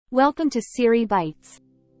Welcome to Siri Bites.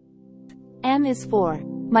 M is for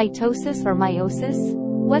mitosis or meiosis.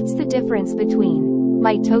 What's the difference between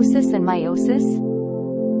mitosis and meiosis?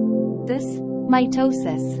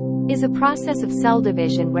 Mitosis is a process of cell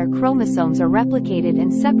division where chromosomes are replicated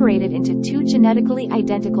and separated into two genetically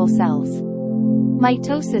identical cells.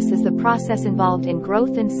 Mitosis is the process involved in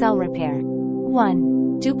growth and cell repair.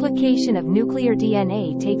 1. Duplication of nuclear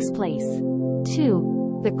DNA takes place.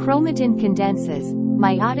 2. The chromatin condenses,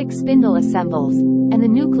 mitotic spindle assembles, and the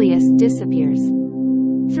nucleus disappears.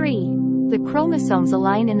 3. The chromosomes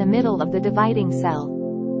align in the middle of the dividing cell.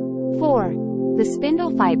 4. The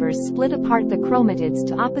spindle fibers split apart the chromatids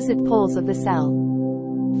to opposite poles of the cell.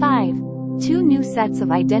 5. Two new sets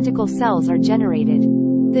of identical cells are generated.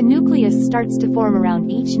 The nucleus starts to form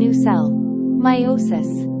around each new cell.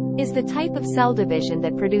 Meiosis is the type of cell division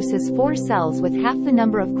that produces 4 cells with half the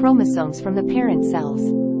number of chromosomes from the parent cells.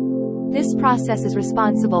 This process is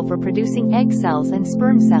responsible for producing egg cells and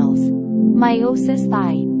sperm cells. Meiosis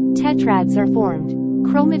I. Tetrads are formed.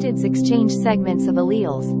 Chromatids exchange segments of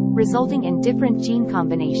alleles, resulting in different gene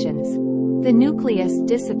combinations. The nucleus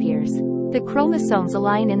disappears. The chromosomes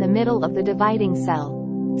align in the middle of the dividing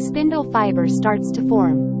cell. Spindle fiber starts to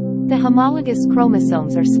form. The homologous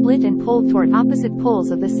chromosomes are split and pulled toward opposite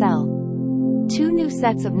poles of the cell. 2 new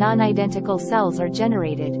sets of non-identical cells are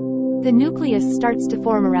generated. The nucleus starts to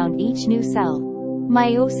form around each new cell.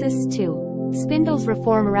 Meiosis II. Spindles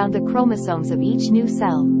reform around the chromosomes of each new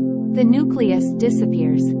cell. The nucleus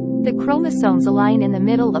disappears. The chromosomes align in the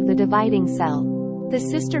middle of the dividing cell. The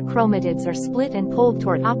sister chromatids are split and pulled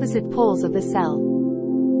toward opposite poles of the cell.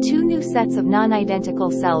 2 new sets of non-identical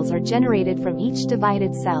cells are generated from each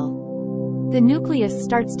divided cell. The nucleus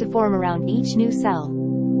starts to form around each new cell.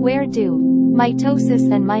 Where do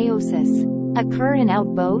mitosis and meiosis occur in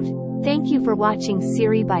outboard? Thank you for watching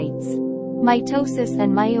Siri Bites. Mitosis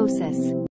and meiosis.